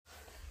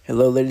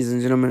Hello, ladies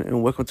and gentlemen,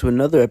 and welcome to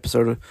another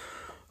episode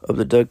of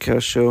the Doug Cal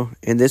Show.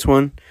 In this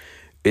one,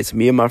 it's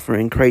me and my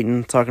friend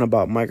Creighton talking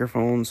about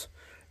microphones.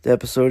 The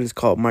episode is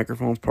called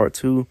Microphones Part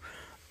 2.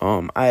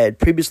 I had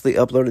previously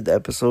uploaded the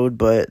episode,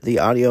 but the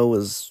audio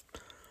was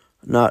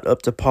not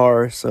up to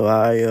par, so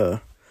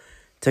I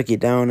took it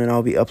down, and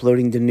I'll be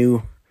uploading the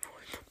new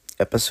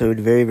episode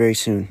very, very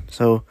soon.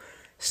 So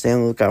stay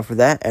on the lookout for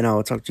that, and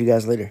I'll talk to you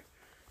guys later.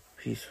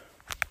 Peace.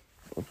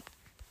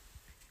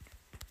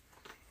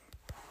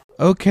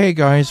 Okay,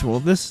 guys, well,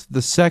 this is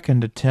the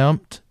second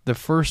attempt. The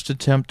first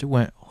attempt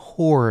went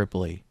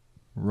horribly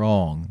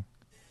wrong.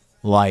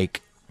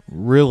 Like,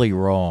 really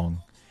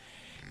wrong.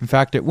 In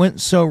fact, it went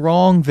so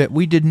wrong that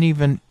we didn't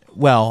even...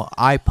 Well,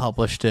 I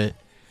published it.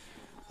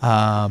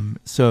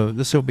 So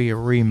this will be a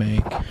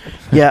remake.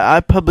 Yeah, I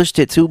published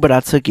it too, but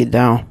I took it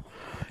down.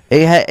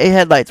 It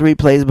had like 3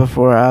 plays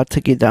before I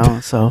took it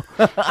down, so...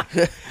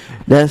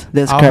 that's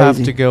crazy. I'll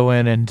have to go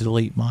in and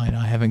delete mine.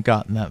 I haven't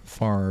gotten that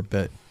far,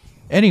 but...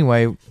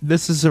 Anyway,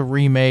 this is a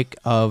remake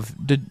of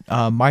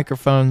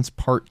Microphones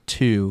Part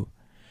 2.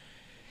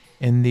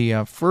 In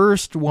the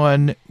first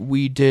one,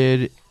 we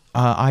did,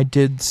 I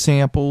did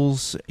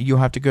samples. You'll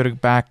have to go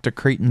back to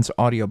Creighton's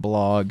audio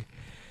blog.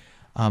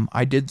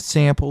 I did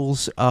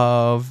samples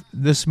of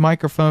this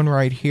microphone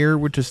right here,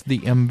 which is the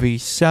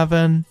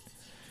MV7.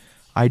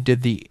 I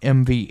did the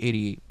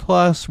MV88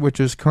 Plus, which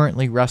is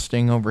currently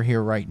resting over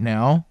here right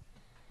now.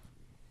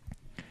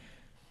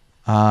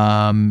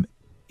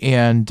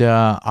 And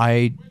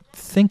I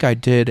think I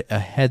did a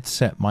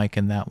headset mic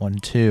in that one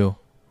too.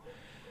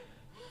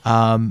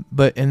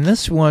 But in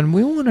this one,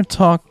 we want to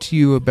talk to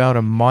you about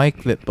a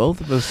mic that both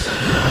of us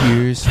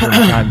use from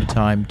time to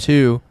time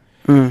too.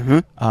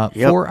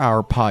 For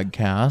our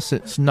podcast.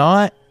 It's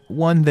not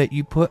one that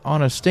you put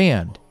on a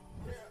stand.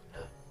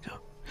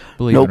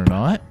 Believe it or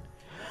not.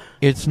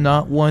 It's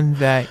not one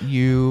that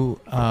you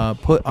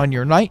put on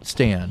your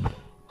nightstand.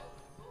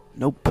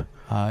 Nope.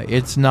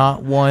 It's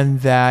not one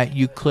that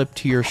you clip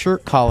to your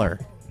shirt collar.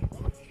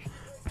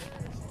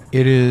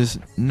 It is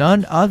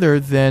none other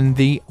than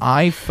the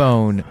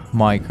iPhone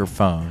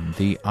microphone.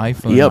 The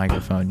iPhone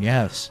microphone,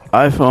 yes.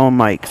 iPhone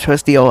mic.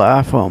 Trusty old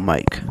iPhone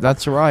mic.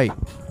 That's right.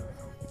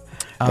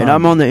 And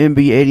I'm on the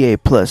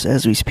MB88 Plus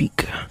as we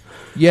speak.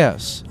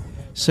 Yes.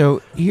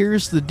 So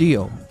here's the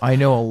deal. I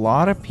know a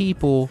lot of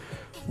people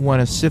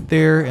want to sit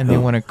there and they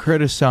want to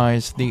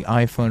criticize the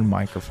iPhone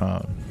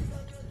microphone.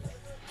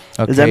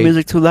 Okay. Is that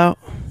music too loud?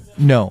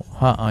 No.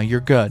 You're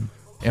good.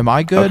 Am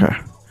I good? Okay.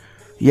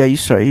 Yeah, you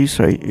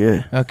straight,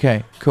 yeah.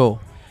 Okay,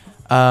 cool.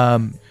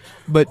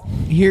 But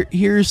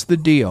here's the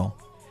deal.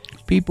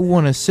 People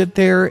want to sit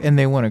there and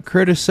they want to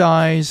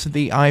criticize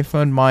the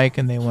iPhone mic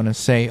and they want to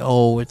say,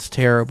 oh, it's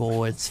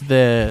terrible, it's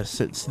this,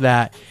 it's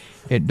that.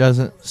 It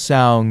doesn't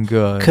sound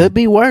good. Could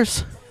be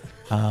worse.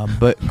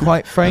 But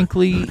quite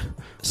frankly,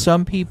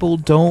 some people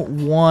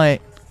don't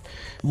want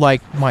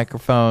like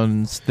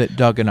microphones that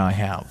Doug and I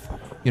have.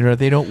 You know,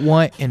 they don't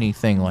want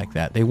anything like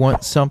that. They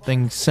want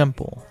something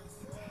simple.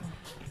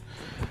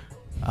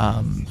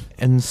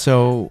 And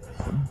so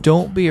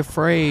don't be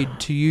afraid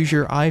to use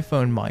your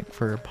iPhone mic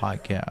for a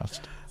podcast.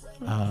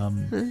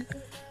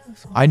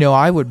 I know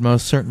I would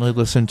most certainly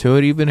listen to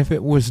it even if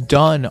it was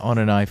done on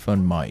an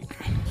iPhone mic.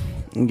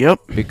 Yep.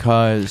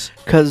 Because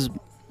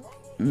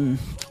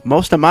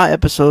most of my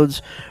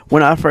episodes,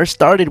 when I first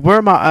started,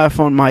 were my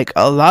iPhone mic.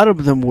 A lot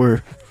of them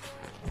were.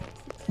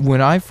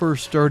 When I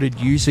first started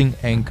using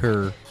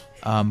Anchor,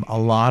 a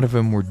lot of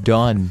them were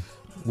done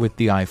with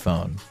the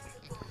iPhone.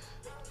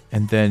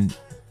 And then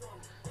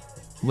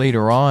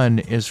later on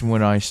is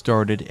when I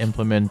started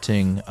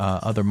implementing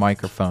other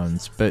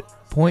microphones. But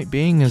point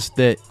being is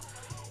that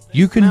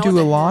you can do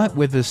a lot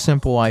with a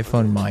simple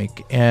iPhone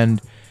mic.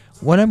 And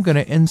what I'm going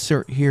to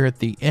insert here at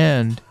the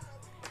end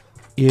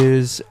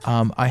is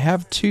I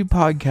have 2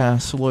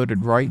 podcasts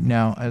loaded right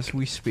now as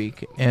we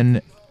speak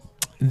in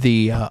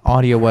the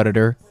audio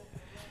editor.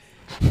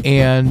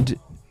 And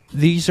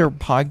these are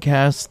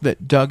podcasts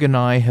that Doug and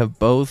I have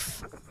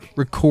both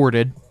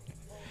recorded.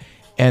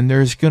 And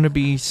there's going to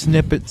be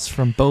snippets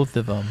from both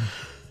of them.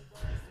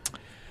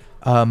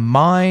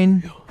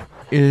 Mine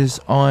is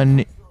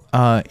on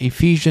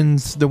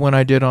Ephesians, the one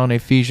I did on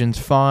Ephesians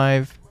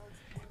 5.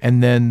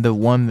 And then the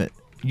one that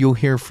you'll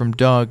hear from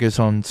Doug is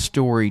on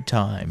Story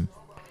Time.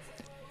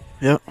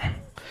 Yep.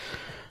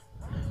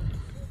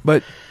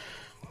 But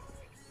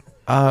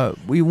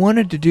we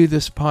wanted to do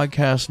this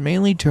podcast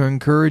mainly to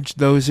encourage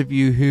those of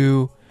you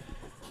who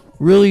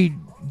really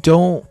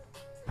don't,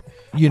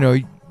 you know,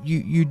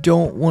 you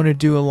don't want to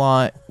do a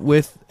lot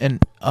with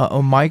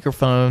a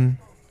microphone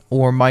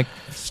or mic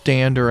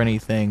stand or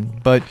anything,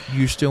 but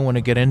you still want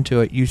to get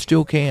into it. You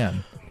still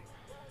can.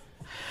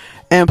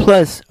 And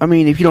plus, I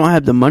mean, if you don't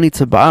have the money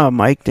to buy a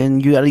mic,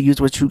 then you got to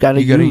use what you got to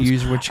use. You got to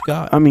use what you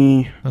got. I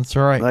mean, that's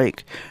right.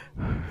 Like,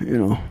 you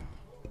know,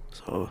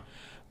 so.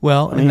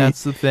 Well, and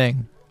that's the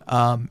thing.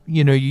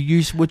 You know, you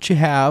use what you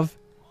have,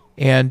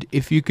 and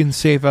if you can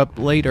save up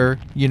later,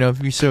 you know,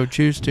 if you so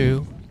choose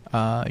to,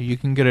 you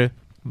can get a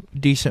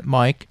decent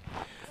mic.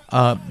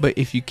 But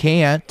if you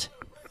can't,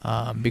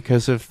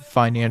 because of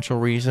financial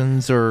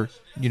reasons or,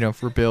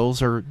 for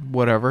bills or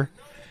whatever,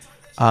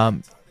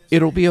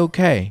 it'll be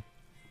okay.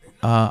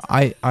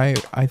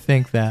 I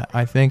think that.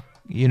 I think,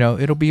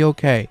 it'll be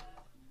okay.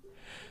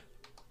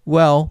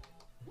 Well,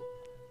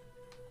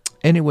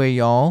 anyway,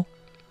 y'all,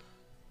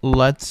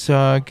 let's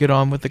get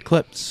on with the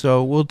clips.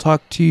 So we'll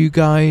talk to you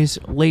guys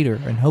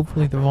later, and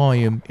hopefully the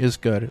volume is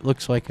good. It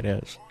looks like it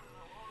is.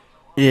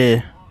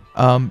 Yeah.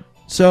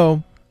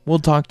 So we'll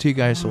talk to you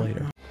guys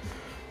later.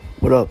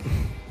 What up?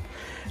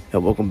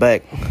 And welcome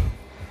back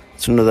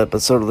to another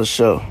episode of the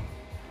show.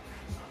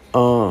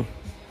 Now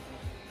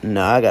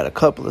I got a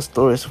couple of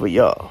stories for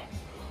y'all.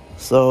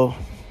 So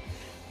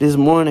this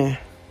morning,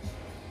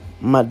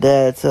 my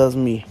dad tells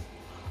me,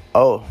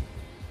 "Oh,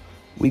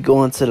 we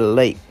going to the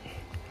lake."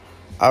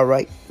 All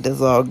right,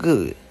 that's all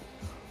good.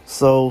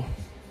 So,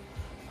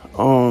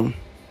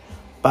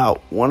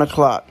 about 1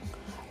 o'clock,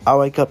 I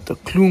wake up to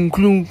kloom,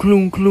 kloom,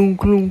 kloom, kloom,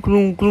 kloom,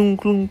 kloom, kloom,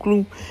 kloom,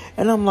 kloom.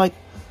 And I'm like,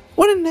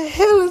 what in the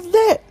hell is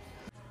that?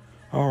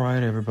 All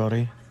right,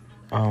 everybody.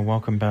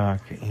 Welcome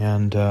back.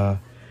 And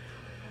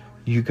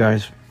you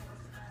guys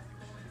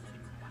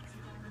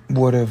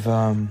would have...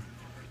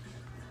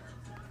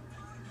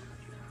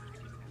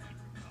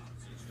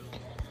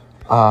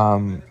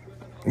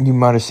 you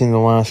might have seen the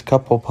last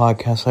couple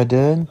podcasts I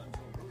did.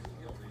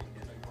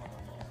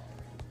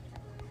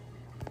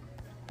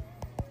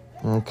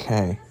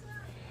 Okay.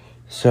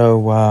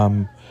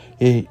 So,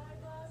 you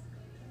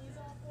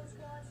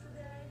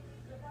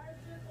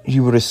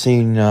would have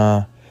seen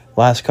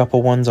last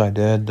couple ones I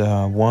did.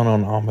 One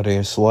on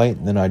Amadeus Light,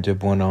 and then I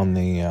did one on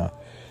the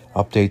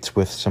updates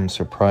with some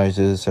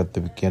surprises at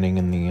the beginning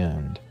and the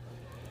end.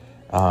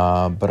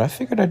 But I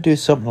figured I'd do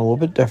something a little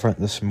bit different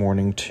this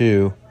morning,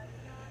 too,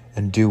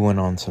 and do one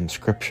on some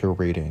scripture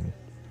reading.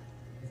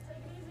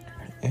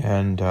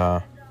 And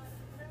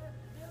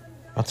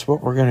that's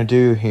what we're going to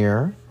do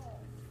here.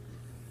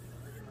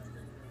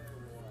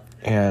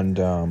 And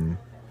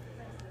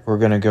we're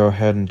going to go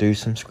ahead and do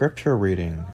some scripture reading.